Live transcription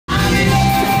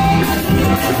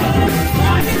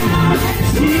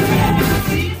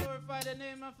the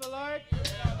name of the Lord.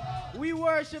 We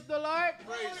worship the Lord.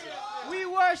 We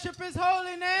worship his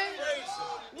holy name.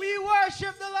 We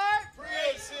worship the Lord.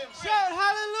 Shout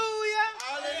hallelujah.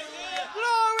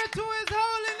 Glory to his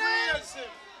holy name.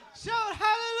 Shout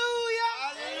hallelujah.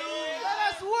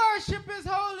 Let us worship his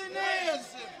holy name.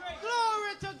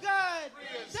 Glory to God.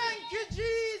 Thank you,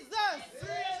 Jesus.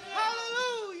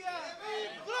 Hallelujah.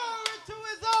 Glory to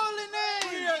his holy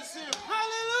name.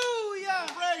 Hallelujah.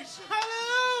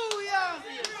 Hallelujah.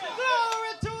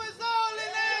 Glory to his holy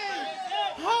name.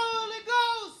 Holy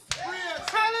Ghost.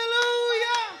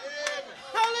 Hallelujah.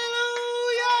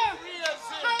 Hallelujah.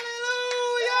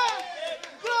 Hallelujah.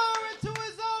 Glory to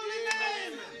his holy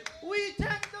name. We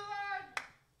thank the Lord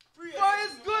for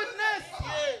his goodness.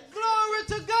 Glory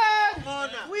to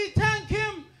God. We thank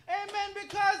him. Amen.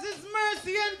 Because his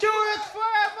mercy endureth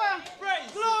forever.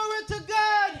 Glory to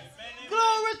God.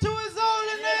 Glory to his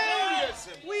holy name.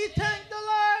 We thank the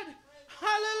Lord.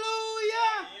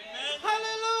 Hallelujah.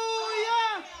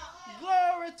 Hallelujah.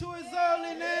 Glory to his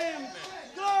holy name.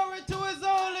 Glory to his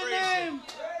holy name.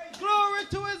 Glory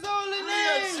to his holy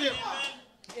name.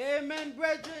 Amen,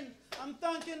 brethren. I'm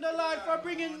thanking the Lord for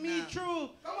bringing me through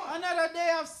another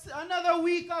day of, another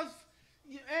week of,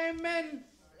 amen,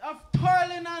 of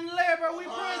toiling and labor. We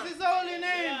praise his holy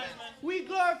name. We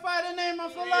glorify the name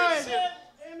of the Lord.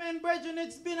 Amen, brethren.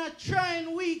 It's been a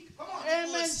trying week.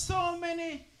 Amen. So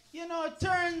many,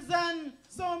 turns and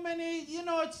so many,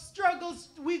 struggles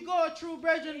we go through,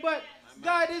 brethren. But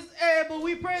God is able.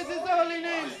 We praise his holy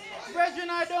name. Brethren,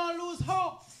 I don't lose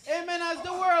hope. Amen. As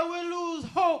the world will lose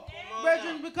hope,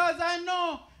 brethren, because I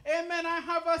know, amen, I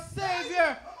have a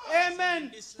Savior,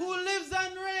 amen, who lives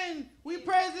and reigns. We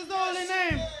praise his holy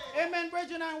name. Amen,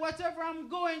 brethren, and whatever I'm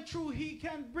going through, he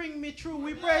can bring me through.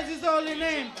 We praise his holy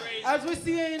name. As we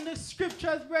see in the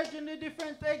scriptures, brethren, the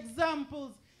different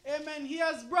examples, amen, he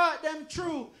has brought them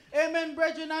through. Amen,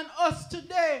 brethren, and us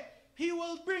today, he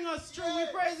will bring us through. We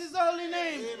praise his holy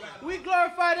name. We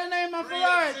glorify the name of the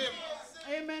Lord.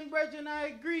 Amen, brethren.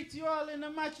 I greet you all in the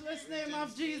matchless name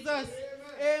of Jesus.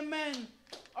 Amen.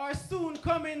 Our soon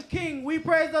coming King. We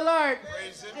praise the Lord.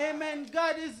 Amen.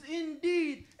 God is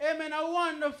indeed, amen, a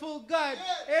wonderful God.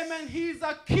 Amen. He's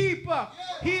a keeper.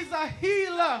 He's a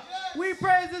healer. We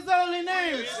praise his holy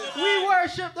name. We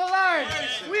worship the Lord.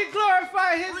 We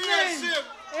glorify his name.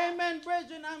 Amen,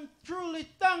 brethren. I'm truly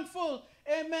thankful,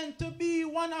 amen, to be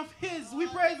one of his. We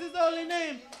praise his holy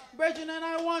name, brethren, and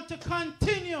I want to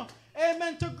continue,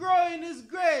 amen, to grow in his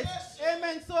grace.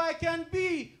 Amen, so I can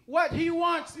be what he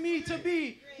wants me to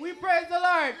be. We praise the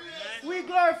Lord. We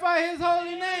glorify his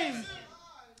holy name.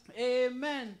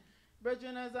 Amen.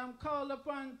 Brethren, as I'm called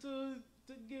upon to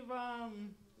give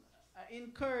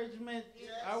encouragement,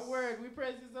 a word, we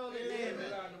praise his holy name.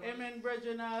 Amen,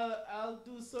 brethren, I'll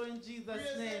do so in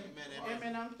Jesus' name.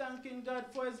 Amen. I'm thanking God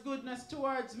for his goodness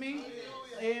towards me.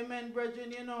 Amen,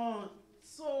 brethren,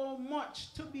 so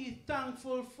much to be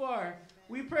thankful for.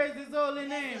 We praise his holy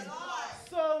name.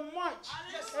 So much.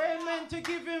 Amen. To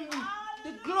give him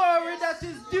the glory that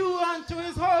is due unto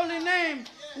his holy name.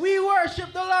 We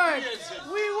worship the Lord.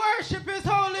 We worship his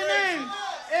holy name.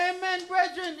 Amen,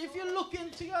 brethren. If you look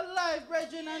into your life,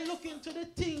 brethren, and look into the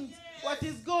things, what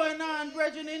is going on,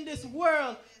 brethren, in this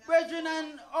world, brethren,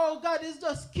 and God is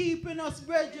just keeping us,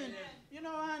 brethren.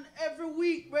 And every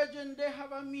week, brethren, they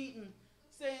have a meeting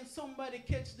saying somebody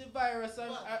catch the virus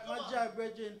at my job,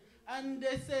 brethren. And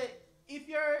they say, if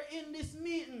you're in this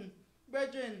meeting,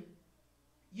 brethren,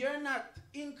 you're not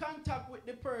in contact with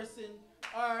the person,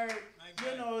 or,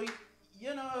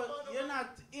 you're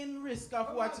not in risk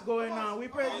of what's going on. We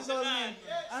praise his holy name.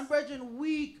 And brethren,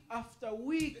 week after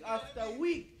week after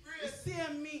week, the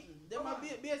same meeting. They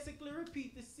might basically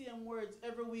repeat the same words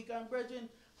every week. And brethren,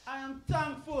 I am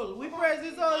thankful. We praise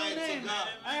his holy name.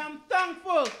 I am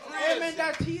thankful, amen,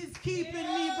 that he is keeping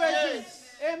me, brethren.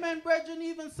 Amen, brethren,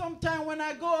 even sometime when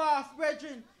I go off,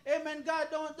 brethren, amen, God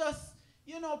don't just,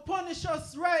 punish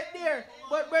us right there.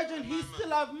 But, brethren, he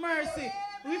still have mercy.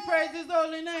 We praise his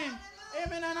holy name.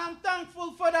 Amen, and I'm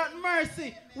thankful for that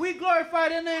mercy. We glorify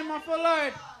the name of the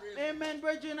Lord. Amen,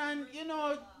 brethren, and,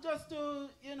 just to,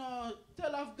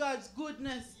 tell of God's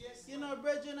goodness,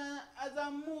 brethren, as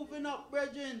I'm moving up,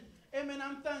 brethren, amen,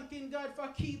 I'm thanking God for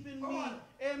keeping me,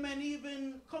 amen,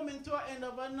 even coming to an end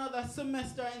of another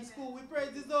semester in school. We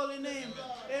praise his holy name.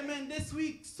 Amen. This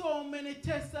week, so many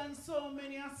tests and so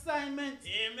many assignments.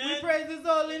 Amen. We praise his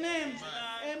holy name.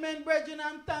 Amen, brethren,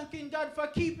 I'm thanking God for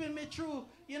keeping me through,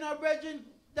 brethren,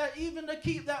 that even to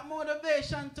keep that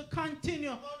motivation to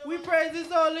continue. We praise his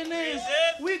holy name.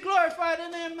 We glorify the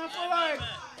name of the Lord.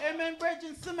 Amen,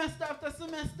 brethren, semester after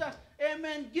semester,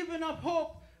 amen, giving up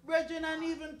hope, brethren, and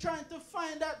even trying to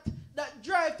find that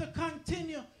drive to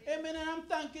continue. Amen. And I'm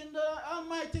thanking the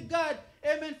Almighty God,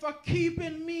 amen, for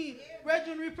keeping me.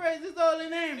 Brethren, we praise His holy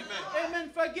name. Amen.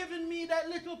 For giving me that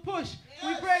little push.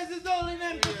 We praise His holy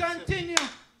name to continue.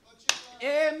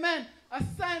 Amen.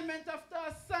 Assignment after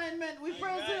assignment. We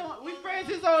praise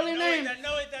His holy name.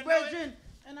 Brethren,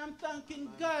 and I'm thanking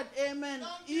God. Amen.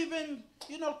 Even,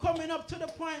 coming up to the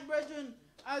point, brethren,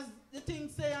 as the thing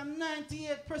say, I'm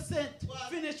 98%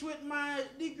 finished with my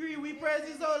degree. We praise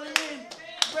His holy name.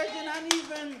 Brethren, and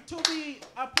even to be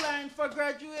applying for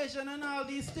graduation and all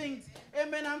these things.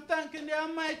 Amen. I'm thanking the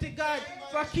Almighty God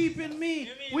for keeping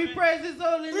me. We praise His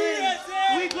holy name.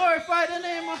 We glorify the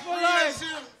name of the Lord.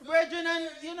 Brethren,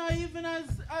 and even as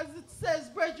it says,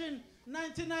 brethren,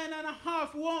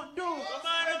 99.5 won't do.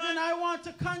 Brethren, I want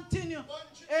to continue.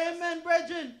 Amen,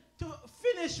 brethren, to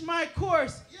finish my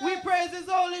course. We praise His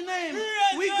holy name.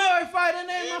 We glorify the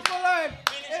name of the Lord.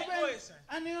 Amen.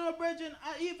 And brethren,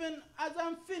 even as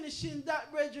I'm finishing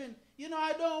that, brethren,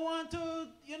 I don't want to,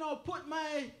 put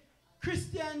my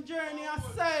Christian journey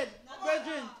aside.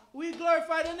 Brethren, we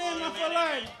glorify the name of the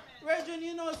Lord. Brethren,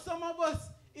 some of us,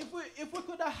 if we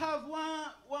could have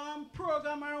one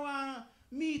program or one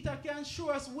meter can show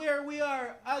us where we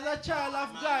are as a child of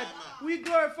God. We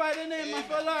glorify the name of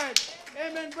the Lord.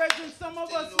 Amen, brethren. Some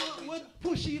of us would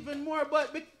push even more,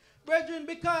 but brethren,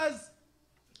 because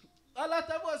a lot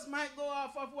of us might go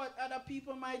off of what other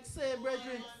people might say,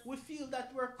 brethren. We feel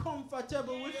that we're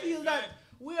comfortable. We feel that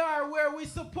we are where we're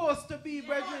supposed to be,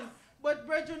 brethren. But,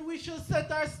 brethren, we should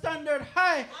set our standard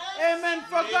high. Amen.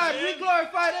 For God, we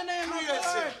glorify the name of the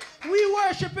Lord. We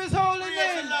worship His holy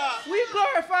name. We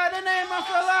glorify the name of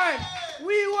the Lord.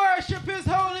 We worship His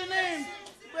holy name.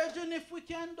 Brethren, if we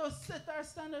can just set our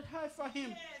standard high for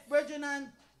Him, brethren, and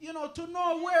to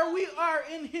know where we are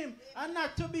in Him and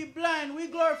not to be blind, we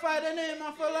glorify the name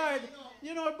of the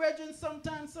Lord. Brethren,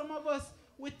 sometimes some of us,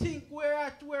 we think we're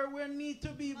at where we need to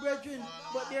be, brethren,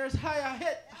 but there's higher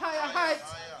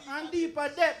heights and deeper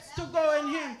depths to go in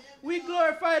Him. We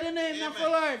glorify the name of the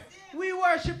Lord. We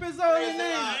worship His holy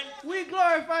name. We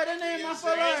glorify the name of the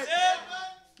Lord.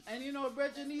 And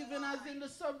brethren, even as in the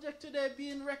subject today,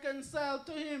 being reconciled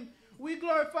to Him, we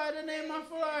glorify the name of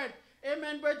the Lord.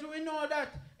 Amen, brethren, we know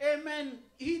that, amen,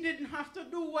 He didn't have to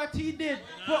do what He did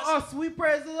for us. We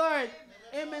praise the Lord.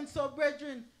 Amen, so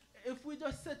brethren, if we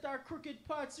just set our crooked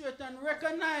paths straight and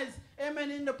recognize,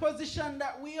 amen, in the position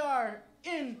that we are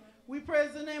in, we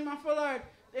praise the name of the Lord.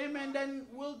 Amen, then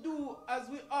we'll do as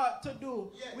we ought to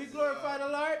do. Yes. We glorify the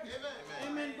Lord.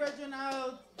 Amen, brethren,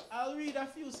 I'll read a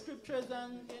few scriptures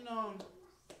and,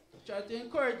 try to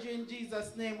encourage you in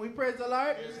Jesus' name. We praise the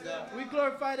Lord. Yes, we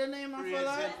glorify the name of the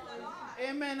Lord.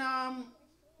 Amen.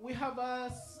 We have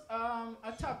a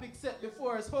topic set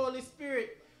before us. Holy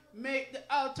Spirit, make the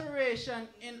alteration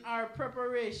in our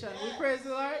preparation. We praise the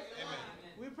Lord. Amen.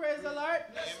 We praise the Lord.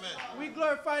 Amen. We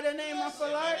glorify the name of the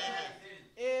Lord.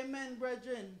 Amen,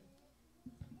 brethren.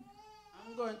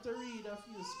 I'm going to read a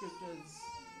few scriptures.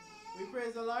 We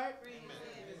praise the Lord.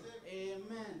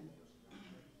 Amen.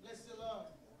 Bless the Lord.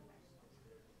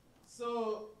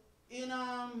 So,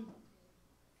 I'm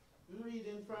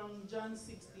reading from John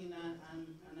 16, and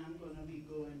I'm going to be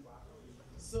going back.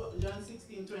 So, John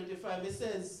 16:25, it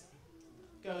says,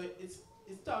 it's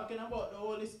talking about the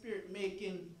Holy Spirit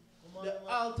making the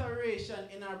alteration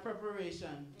in our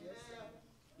preparation.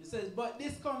 It says, but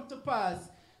this come to pass,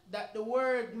 that the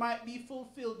word might be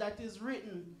fulfilled that is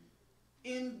written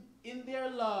in their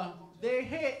law. They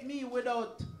hate me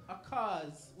without a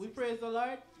cause. We praise the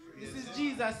Lord. This is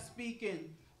Jesus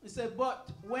speaking. He said, but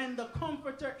when the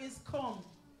Comforter is come,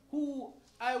 who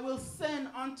I will send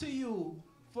unto you,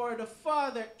 for the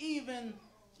Father, even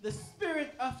the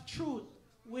Spirit of truth,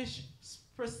 which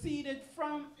proceeded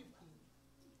from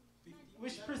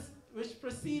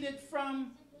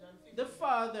the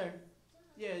Father.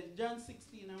 Yeah, John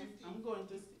 16. I'm going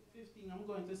to 15. I'm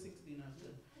going to 16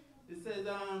 after. It says,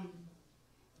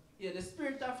 the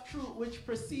Spirit of truth, which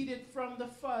proceeded from the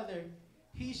Father,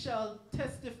 He shall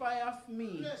testify of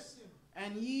me,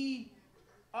 and ye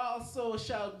also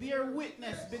shall bear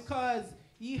witness, because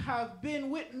ye have been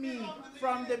with me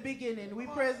from the beginning. We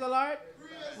praise the Lord.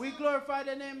 We glorify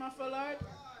the name of the Lord.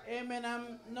 Amen.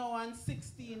 I'm now on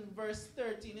 16, verse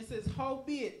 13. It says,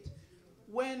 howbeit,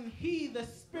 when He, the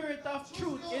Spirit of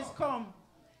truth, is come,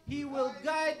 He will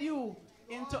guide you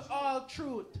into all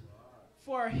truth.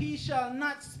 For He shall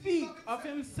not speak of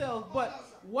Himself, but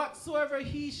whatsoever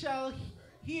He shall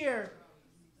hear,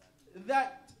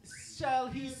 that shall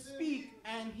He speak,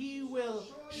 and He will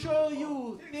show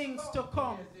you things to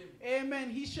come.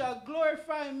 Amen. He shall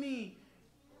glorify me,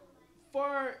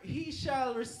 For he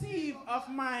shall receive of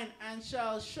mine and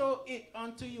shall show it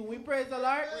unto you. We praise the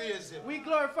Lord. We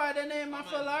glorify the name of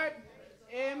the Lord.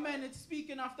 Amen. It's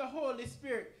speaking of the Holy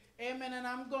Spirit. Amen. And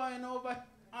I'm going over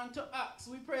onto Acts.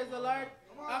 We praise the Lord.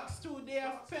 Acts 2, day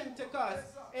of Pentecost.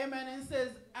 Amen. And it says,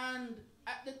 and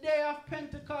at the day of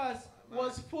Pentecost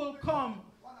was full come,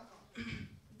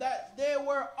 that they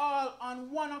were all on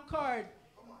one accord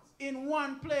in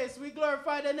one place. We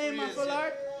glorify the name of the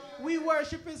Lord. We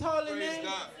worship his holy name.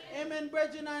 Amen,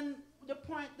 brethren. And the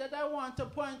point that I want to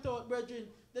point out, brethren,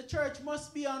 the church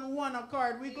must be on one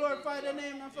accord. We glorify the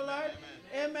name of the Lord.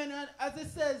 Amen. And as it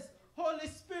says, Holy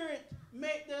Spirit,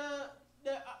 make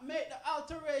the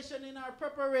alteration in our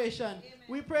preparation. Amen.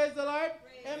 We praise the Lord.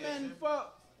 Amen. For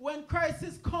when Christ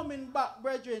is coming back,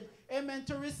 brethren, amen,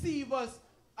 to receive us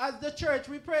as the church,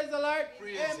 we praise the Lord.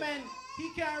 Amen. He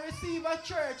can receive a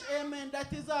church, amen,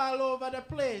 that is all over the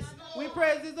place. We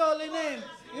praise his holy name.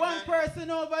 One person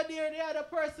over there, the other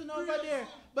person over there.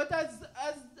 But as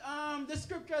the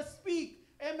scriptures speak,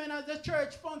 amen, as the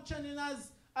church functioning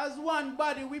as one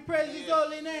body, we praise his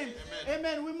holy name.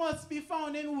 Amen. We must be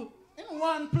found in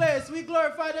one place. We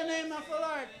glorify the name of the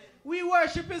Lord. We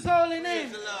worship his holy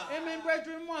name. Amen,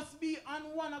 brethren, must be on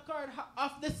one accord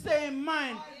of the same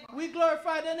mind. We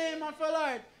glorify the name of the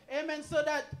Lord. Amen, so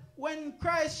that when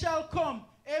Christ shall come,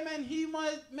 amen, he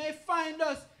may find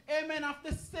us, amen, of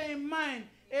the same mind.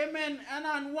 Amen, and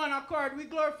on one accord. We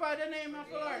glorify the name of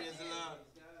the Lord.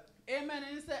 Amen,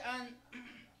 and he said, and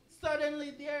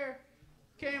suddenly there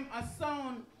came a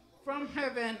sound from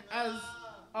heaven as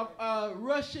of a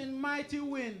rushing mighty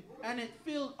wind, and it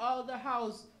filled all the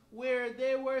house where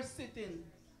they were sitting.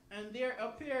 And there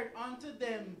appeared unto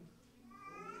them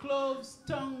cloven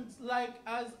tongues like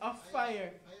as of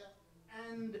fire,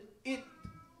 and it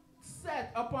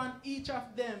sat upon each of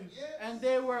them, and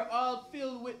they were all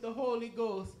filled with the Holy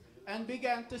Ghost, and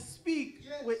began to speak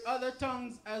with other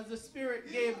tongues as the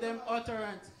Spirit gave them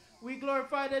utterance. We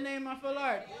glorify the name of the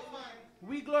Lord.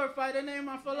 We glorify the name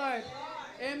of the Lord.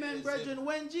 Amen, brethren.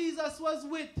 When Jesus was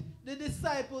with the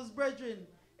disciples, brethren,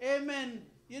 amen,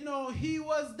 you know, he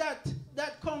was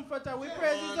that comforter. We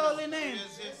praise his holy name.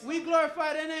 We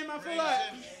glorify the name of the Lord.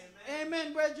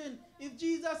 Amen, brethren. If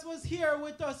Jesus was here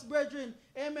with us, brethren,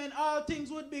 amen, all things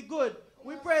would be good.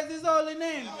 We praise his holy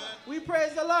name. We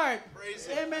praise the Lord.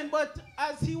 Amen. But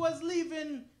as he was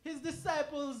leaving his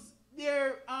disciples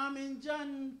there in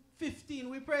John 15,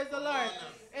 we praise the Lord.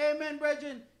 Amen,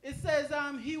 brethren. It says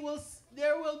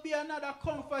there will be another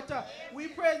comforter. We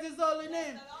praise his holy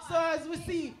name. So as we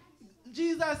see,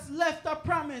 Jesus left a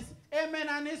promise. Amen.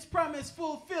 And his promise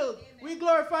fulfilled. We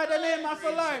glorify the name of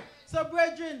the Lord. So,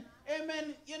 brethren,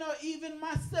 amen, you know, even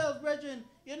myself, brethren,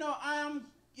 you know, I am,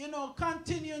 you know,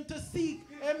 continuing to seek,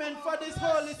 amen, for this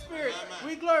Holy Spirit.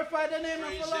 We glorify the name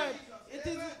of the Lord.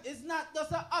 It's not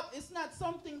just it's not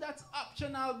something that's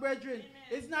optional, brethren.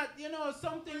 It's not, you know,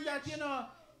 something that, you know,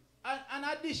 an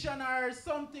addition or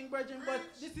something, brethren, but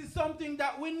this is something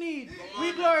that we need.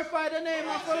 We glorify the name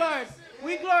of the Lord.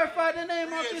 We glorify the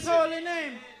name of his holy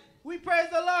name. We praise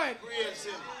the Lord.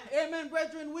 Amen,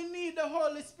 brethren. We need the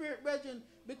Holy Spirit, brethren,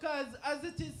 because as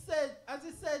it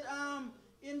said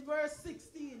in verse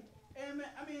 16, amen,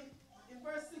 in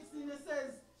verse 16 it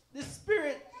says, the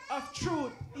Spirit of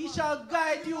truth, he shall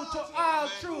guide you to all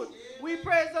truth. We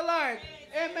praise the Lord.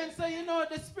 Amen. So, you know,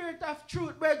 the Spirit of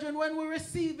truth, brethren, when we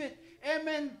receive it,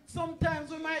 amen, sometimes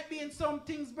we might be in some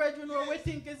things, brethren, where we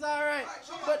think is all right.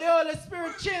 But the Holy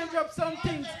Spirit change up some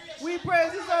things. We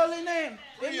praise his holy name.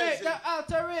 We make the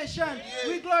alteration.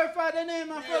 We glorify the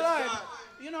name of the Lord.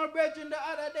 You know, brethren, the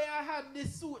other day I had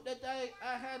this suit that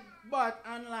I had bought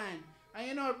online. And,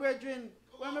 you know, brethren,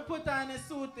 when we put on a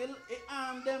suit, it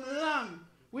arm them long.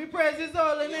 We praise his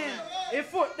holy name. It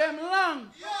foot them long.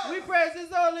 We praise his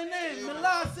holy name. The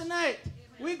last night,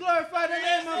 we glorify the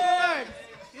name of the Lord.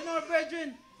 You know,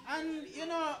 brethren, and, you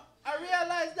know, I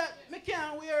realized that I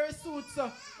can't wear a suit,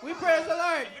 so we praise the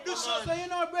Lord. So, you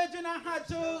know, brethren, I had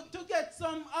to get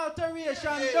some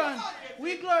alteration done.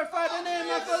 We glorify the name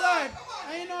of the Lord.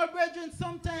 And, you know, brethren,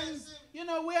 sometimes, you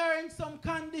know, we are in some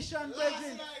condition,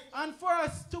 brethren. And for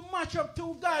us to match up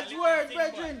to God's word,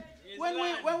 brethren,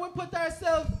 when we put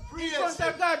ourselves in front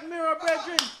of God's mirror,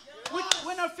 brethren,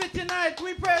 we're not fit tonight.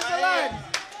 We praise the Lord.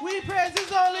 We praise his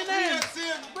holy name.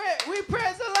 We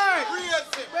praise the Lord.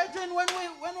 Brethren, when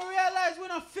we realize we're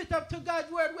not fit up to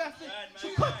God's word, we have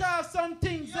to cut off some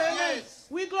things. Amen.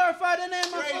 We glorify the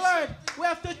name of the Lord. We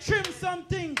have to trim some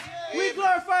things. We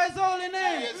glorify his holy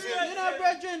name. You know,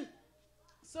 brethren,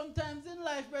 sometimes in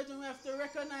life, brethren, we have to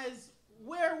recognize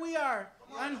where we are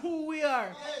and who we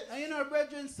are. And, you know,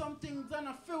 brethren, some things are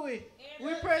not free.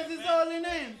 We praise his holy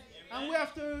name. And we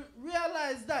have to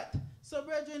realize that. So,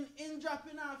 brethren, in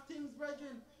dropping off things,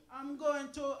 brethren, I'm going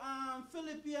to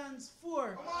Philippians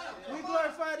 4. We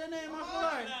glorify the name of the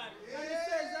Lord. And it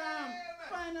says,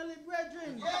 finally,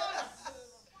 brethren,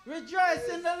 rejoice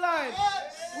in the Lord.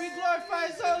 We glorify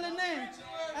his holy name.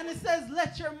 And it says,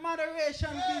 let your moderation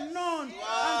be known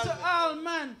unto all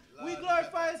men. We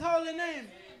glorify his holy name.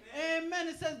 Amen.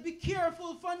 It says, be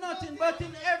careful for nothing, but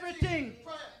in everything.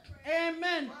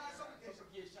 Amen.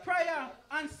 Prayer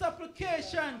and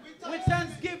supplication with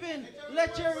thanksgiving,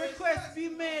 let your requests be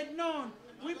made known.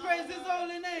 We praise his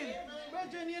holy name.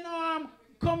 Brethren, you know, I'm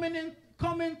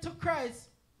coming to Christ.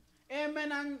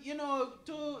 Amen. And, you know,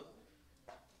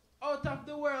 out of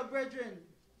the world, brethren.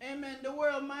 Amen. The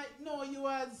world might know you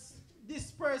as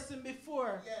this person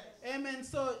before. Amen.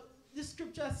 So the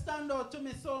scripture stand out to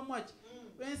me so much.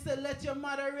 When it said, let your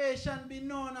moderation be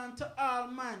known unto all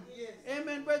men.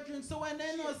 Amen, brethren. So when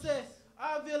they know, say,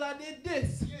 Avila did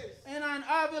this, and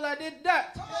Avila did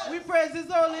that, we praise his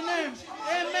holy name.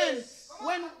 Amen.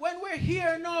 When we're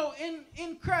here now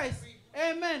in Christ,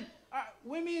 amen,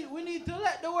 we need to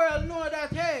let the world know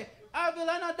that, hey,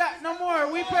 Avila not that no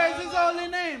more. We praise his holy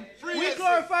name. We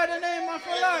glorify the name of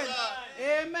the Lord.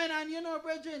 Amen. And you know,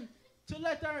 brethren, to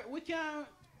let we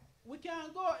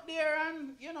can't go out there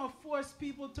and, you know, force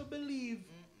people to believe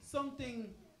something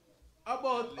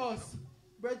about us.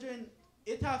 Brethren,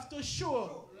 it has to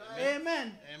show.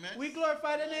 Amen. We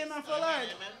glorify the name of the Lord.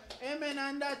 Amen.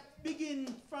 And that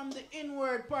begins from the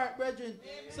inward part, brethren.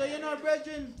 So, you know,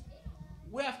 brethren,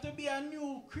 we have to be a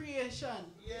new creation.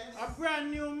 A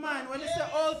brand new man. When they say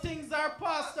all things are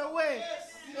passed away.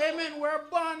 Amen. We're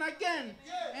born again.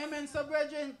 Amen. So,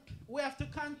 brethren, we have to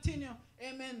continue.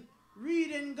 Amen.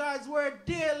 Reading God's word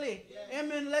daily.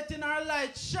 Amen. Letting our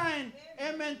light shine.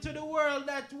 Amen. To the world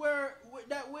that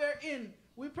we're in.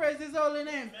 We praise his holy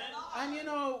name. And you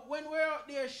know, when we're out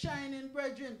there shining,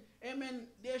 brethren, amen,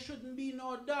 there shouldn't be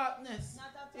no darkness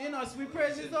in us. We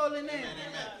praise his holy name.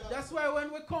 That's why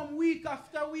when we come week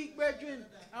after week, brethren,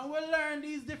 and we learn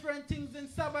these different things in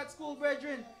Sabbath school,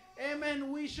 brethren,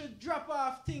 amen, we should drop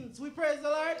off things. We praise the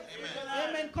Lord.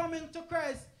 Amen. Coming to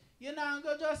Christ, you know,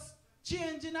 go just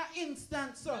change in an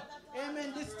instant. So,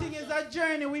 amen, this thing is a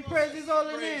journey. We praise his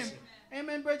holy name.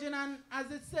 Amen, brethren. And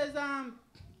as it says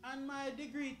on my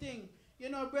degree thing, you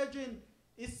know, brethren,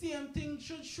 the same thing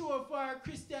should show for our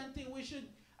Christian thing. We should,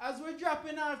 as we're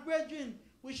dropping off, brethren,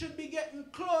 we should be getting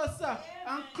closer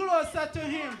and closer to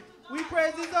him. We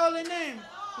praise his holy name.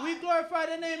 We glorify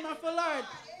the name of the Lord.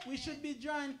 We should be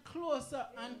drawing closer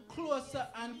and closer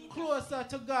and closer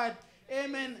to God.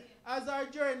 Amen. As our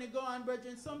journey go on,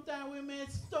 brethren, sometimes we may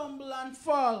stumble and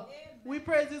fall. We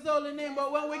praise his holy name.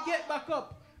 But when we get back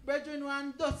up, brethren,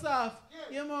 and dust off,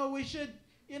 you know, we should,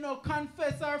 you know,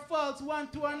 confess our faults one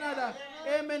to another.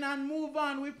 Amen. And move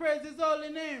on. We praise his holy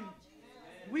name.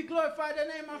 We glorify the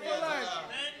name of the Lord.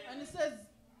 And it says,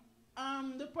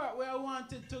 the part where I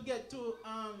wanted to get to,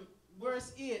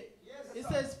 verse 8. It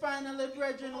says, finally,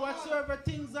 brethren, whatsoever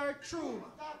things are true,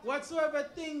 whatsoever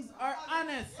things are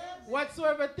honest,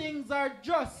 whatsoever things are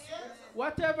just,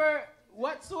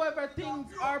 whatsoever things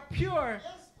are pure,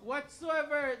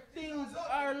 whatsoever things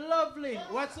are lovely,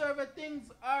 whatsoever things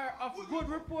are of good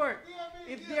report,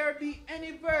 if there be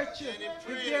any virtue,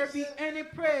 if there be any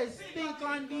praise, think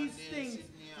on these things.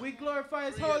 We glorify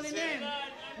his holy name.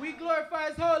 We glorify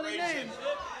his holy name.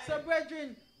 So,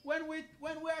 brethren, when we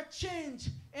are changed,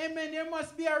 amen, there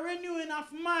must be a renewing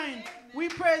of mind. We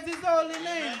praise his holy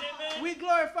name. We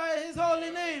glorify his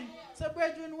holy name. So,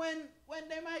 brethren, when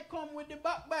they might come with the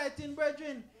backbiting,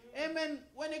 brethren, amen,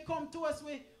 when they come to us,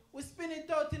 we spin it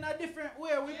out in a different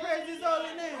way. We praise his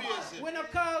holy name. We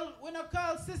don't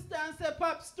call sister and say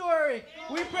pop story.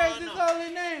 We praise his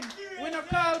holy name. We don't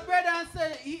call brother and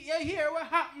say, you hear what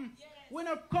happened. We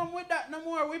don't come with that no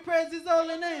more. We praise his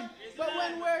holy name. But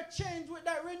when we're changed with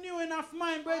that renewing of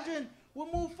mind, brethren, we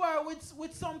move forward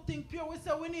with something pure. We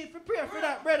say we need to pray for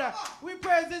that, brother. We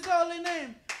praise his holy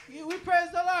name. We praise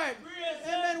the Lord.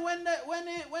 Amen.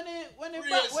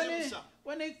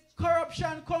 When the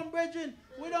corruption come, brethren,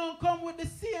 we don't come with the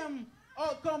same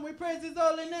outcome. We praise his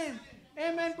holy name.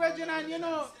 Amen, brethren. And you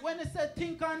know, when they say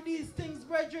think on these things,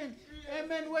 brethren,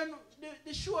 amen, when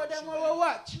the show them we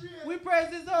watch, we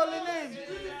praise his holy name.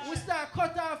 We start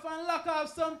cut off and lock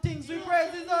off some things. We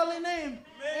praise his holy name.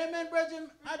 Amen,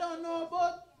 brethren. I don't know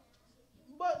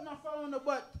but not found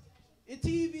but the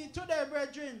TV today,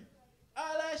 brethren,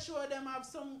 all I show them have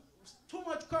some too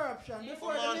much corruption.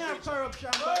 Before they have corruption,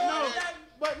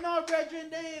 but now, brethren,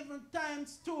 they even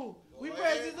times two. We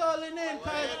praise his holy name,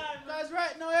 because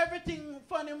right now everything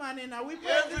funny man in now. We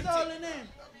praise his holy name.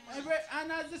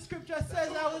 And as the scripture says,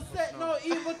 I will set no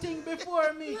evil thing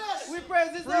before me. We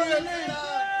praise his holy name.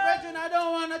 Brethren, I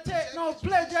don't want to take no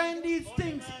pleasure in these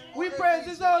things. We praise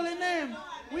his holy name.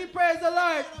 We praise the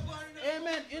Lord.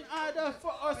 Amen. In order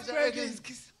for us, brethren,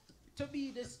 to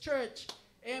be this church,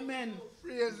 amen,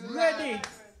 ready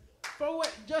for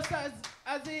what, just as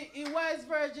a wise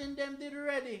virgin them did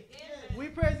ready. We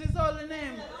praise his holy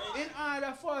name. In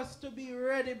order for us to be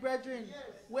ready, brethren,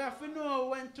 we have to know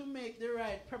when to make the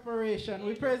right preparation.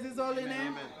 We praise his holy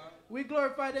name. We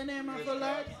glorify the name of the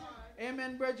Lord.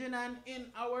 Amen, brethren. And in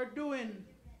our doing,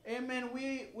 amen,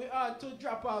 we ought to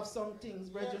drop off some things,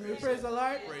 brethren. We praise the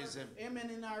Lord. Praise him. Amen.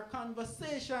 In our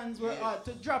conversations, we ought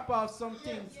to drop off some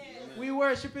things. We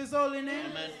worship his holy name.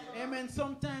 Amen. Amen.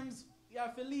 Sometimes you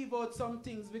have to leave out some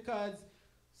things because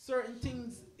certain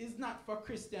things is not for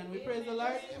Christian. We praise the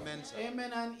Lord. Amen, sir.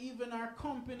 Amen. And even our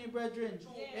company, brethren.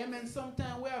 Amen.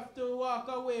 Sometimes we have to walk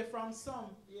away from some.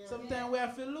 Sometimes we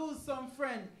have to lose some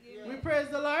friend. We praise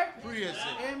the Lord. Praise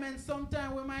him. Amen.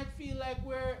 Sometimes we might feel like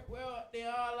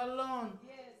they're all alone.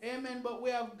 Amen. But we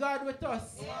have God with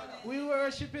us. We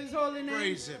worship his holy name.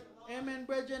 Praise him. Amen,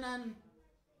 brethren. And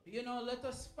you know, let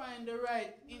us find the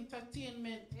right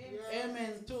entertainment,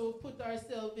 amen, to put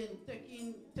ourselves in.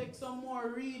 Take some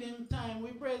more reading time. We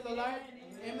praise the Lord.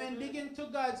 Amen. Dig into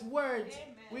God's words.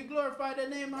 We glorify the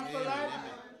name of the Lord.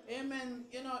 Amen.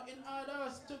 You know, in order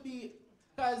us to be,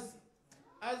 because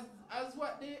as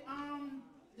what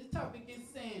the topic is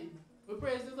saying, we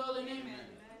praise his holy name.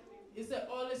 He said,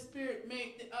 Holy Spirit,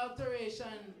 make the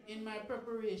alteration in my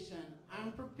preparation.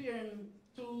 I'm preparing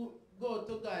to go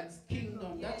to God's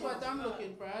kingdom. That's what I'm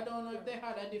looking for. I don't know if they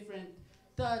had a different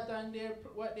thought on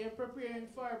what they're preparing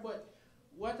for, but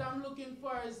what I'm looking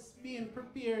for is being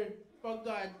prepared for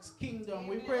God's kingdom.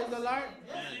 We praise the Lord.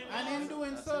 And in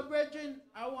doing so, brethren,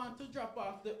 I want to drop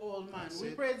off the old man.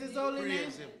 We praise his holy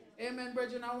name. Amen,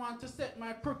 brethren. I want to set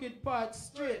my crooked path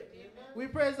straight. We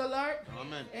praise the Lord.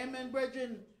 Amen. Amen,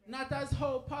 brethren. Not as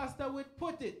how pastor would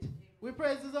put it. We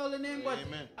praise his holy name, but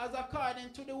as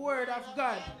according to the word of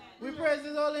God. We praise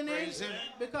his holy name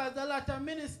because a lot of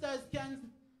ministers can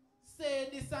say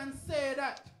this and say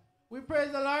that. We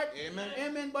praise the Lord. Amen.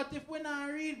 Amen. But if we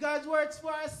not read God's words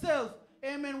for ourselves,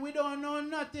 amen, we don't know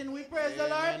nothing. We praise the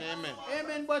Lord. Amen.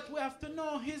 Amen. But we have to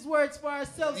know his words for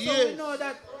ourselves so we know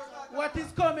that what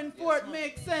is coming forth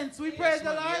makes sense. We praise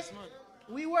the Lord.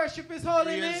 We worship his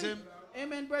holy name.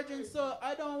 Amen, brethren. So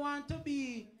I don't want to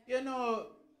be, you know,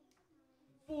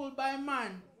 fooled by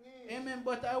man. Amen.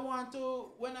 But I want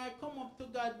to, when I come up to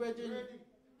God, brethren,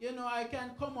 you know, I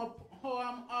can come up how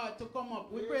I'm ought to come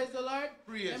up. We praise the Lord.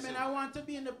 Amen. I want to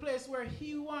be in the place where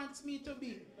he wants me to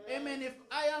be. Amen. If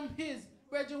I am his,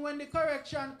 brethren, when the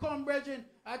correction come, brethren,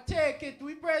 I take it.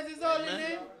 We praise his holy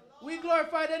name. We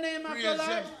glorify the name of the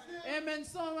Lord. Amen.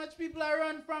 So much people are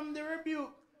run from the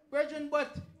rebuke, brethren,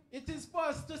 but it is for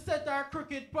us to set our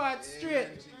crooked path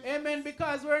straight. Amen.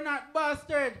 Because we're not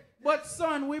bastard, but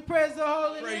son. We praise the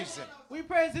holy name. We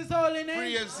praise his holy name.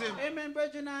 Praise him. Amen,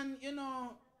 brethren. And, you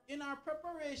know, in our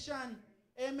preparation,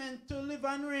 amen, to live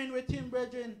and reign with him,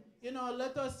 brethren, you know,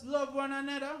 let us love one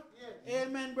another.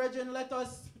 Amen, brethren. Let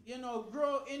us, you know,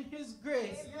 grow in his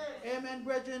grace. Amen,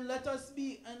 brethren. Let us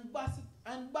be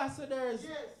ambassadors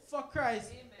for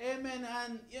Christ. Amen.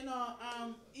 And, you know,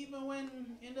 even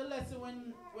when in the lesson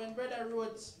when Brother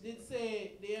Rhodes did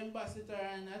say the ambassador,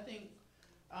 and I think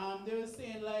they were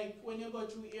saying, like, when you go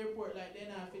through airport, like,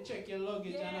 then have to check your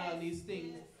luggage and all these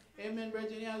things. Amen,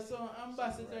 brethren. You have some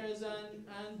ambassadors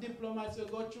and diplomats who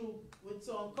go through with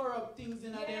some corrupt things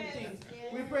in them things.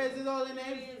 We praise his holy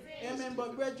name. Amen.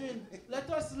 But, brethren, let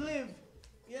us live.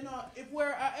 You know, if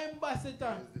we're an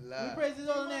ambassador, we praise his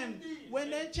holy name. When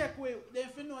they check,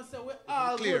 they know say we're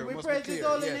all good. We praise his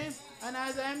holy name. And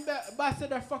as an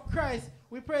ambassador for Christ,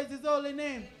 we praise his holy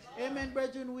name. Amen,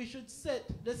 brethren. We should set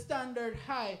the standard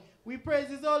high. We praise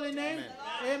his holy name.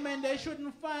 Amen. They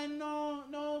shouldn't find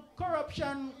no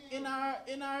corruption in our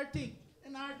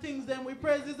things. Then we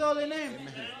praise his holy name.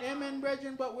 Amen,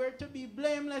 brethren. But we're to be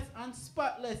blameless and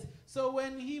spotless. So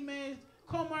when he may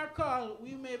come or call,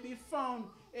 we may be found.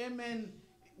 Amen.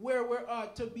 Where we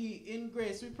ought to be in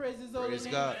grace. We praise his holy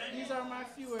name. God. These are my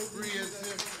few words.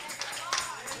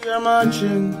 We are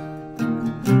marching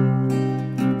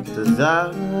to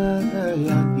Zion.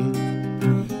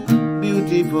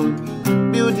 Beautiful,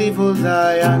 beautiful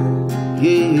Zion.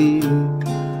 Yeah.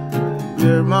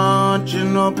 We're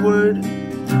marching upward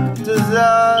to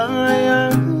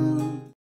Zion.